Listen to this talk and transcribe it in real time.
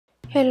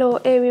Hello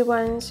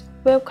everyone,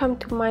 welcome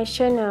to my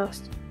channel.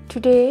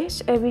 Today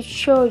I will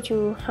show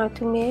you how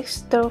to make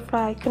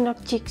stir-fry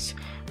gnocchi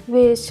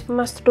with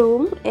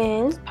mushroom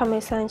and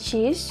Parmesan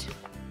cheese.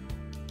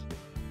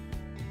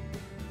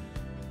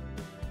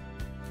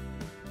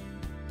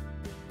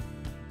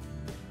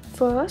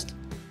 First,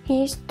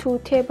 heat 2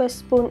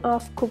 tablespoons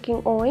of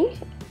cooking oil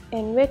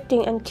and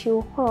waiting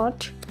until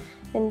hot,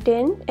 and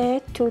then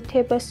add 2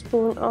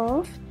 tablespoons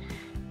of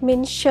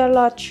minced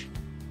shallot.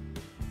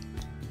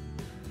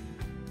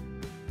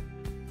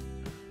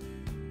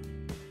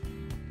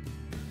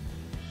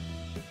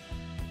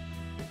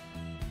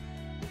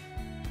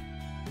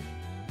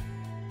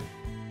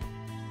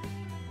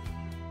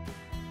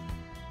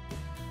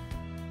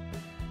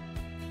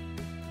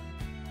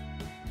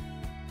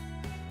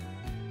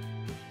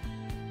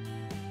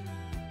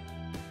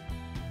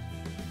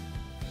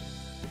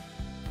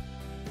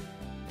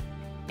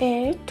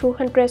 Add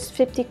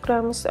 250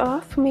 grams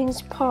of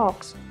minced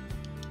pork.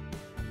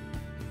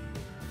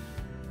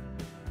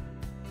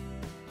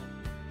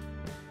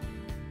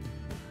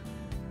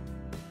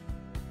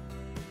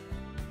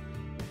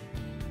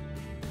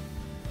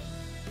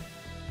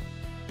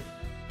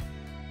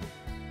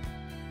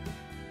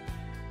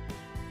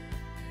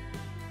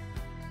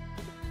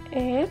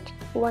 Add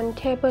 1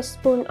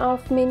 tablespoon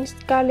of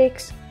minced garlic.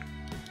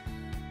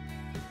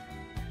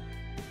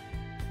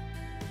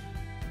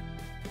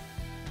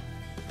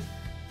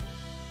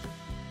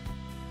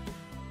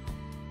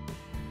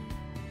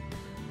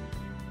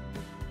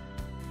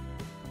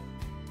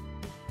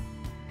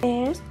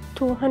 Add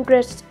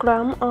 200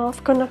 grams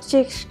of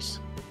gnocchi.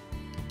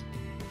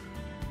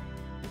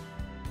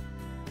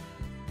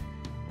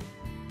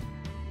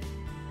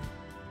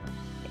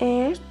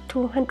 Add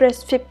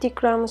 250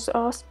 grams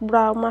of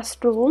brown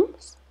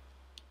mushrooms.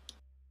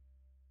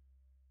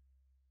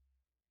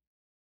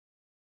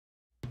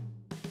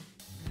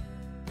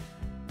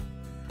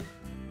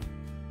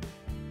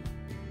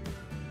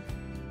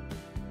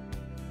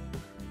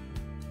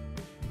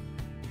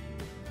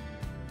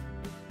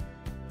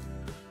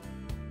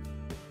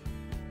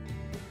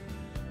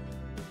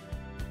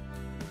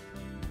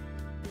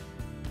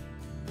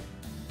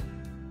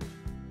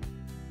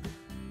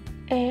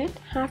 Add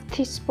half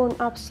teaspoon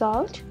of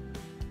salt.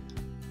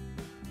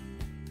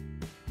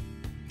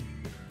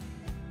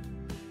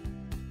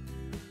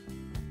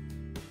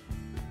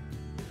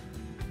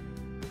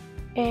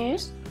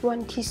 Add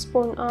 1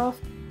 teaspoon of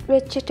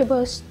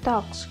vegetable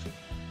stock.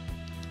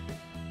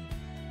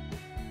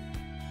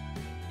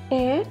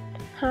 Add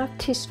half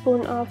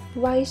teaspoon of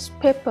white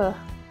pepper.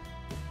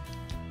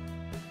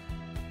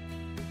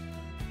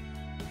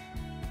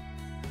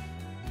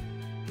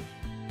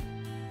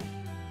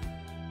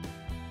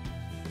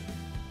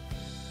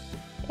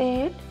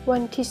 Add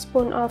 1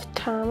 teaspoon of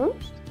thyme.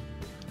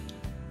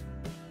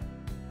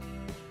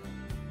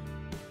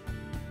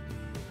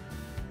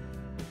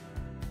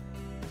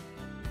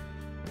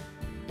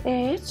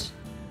 Add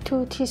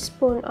 2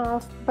 teaspoons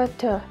of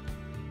butter.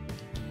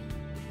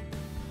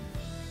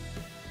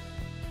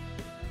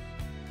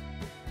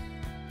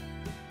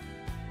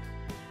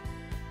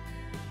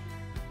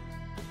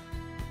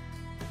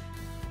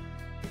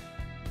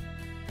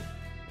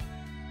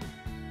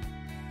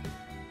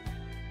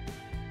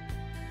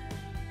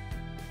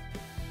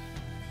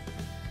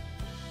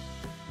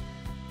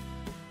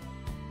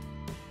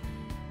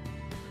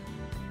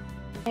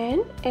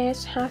 And add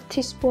half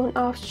teaspoon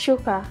of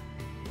sugar.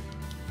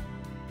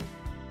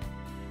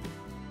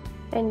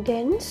 And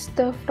then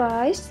stir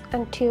fry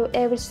until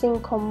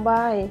everything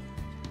combines.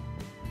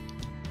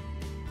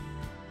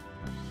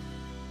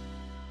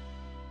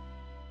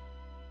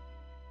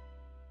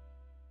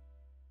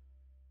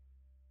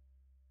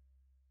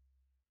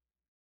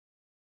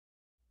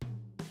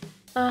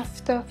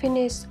 After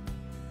finished,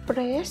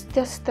 press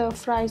the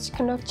stir-fried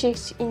gnocchi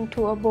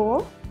into a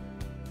bowl.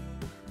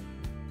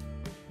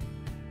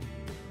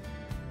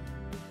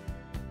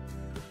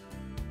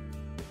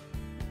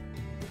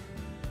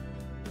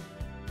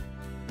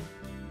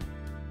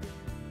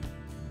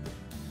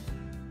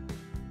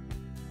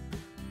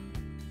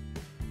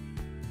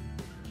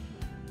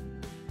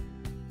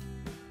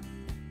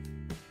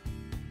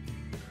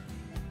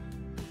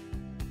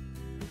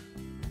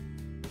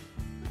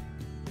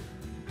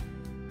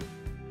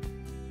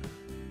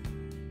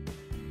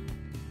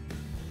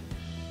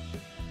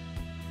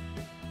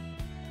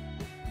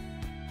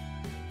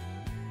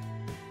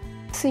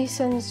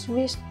 Season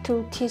with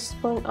 2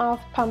 teaspoons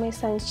of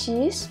Parmesan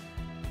cheese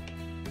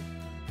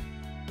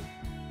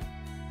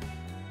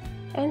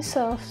and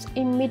serve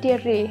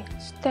immediately.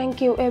 Thank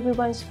you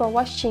everyone for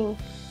watching.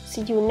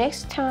 See you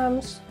next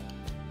time.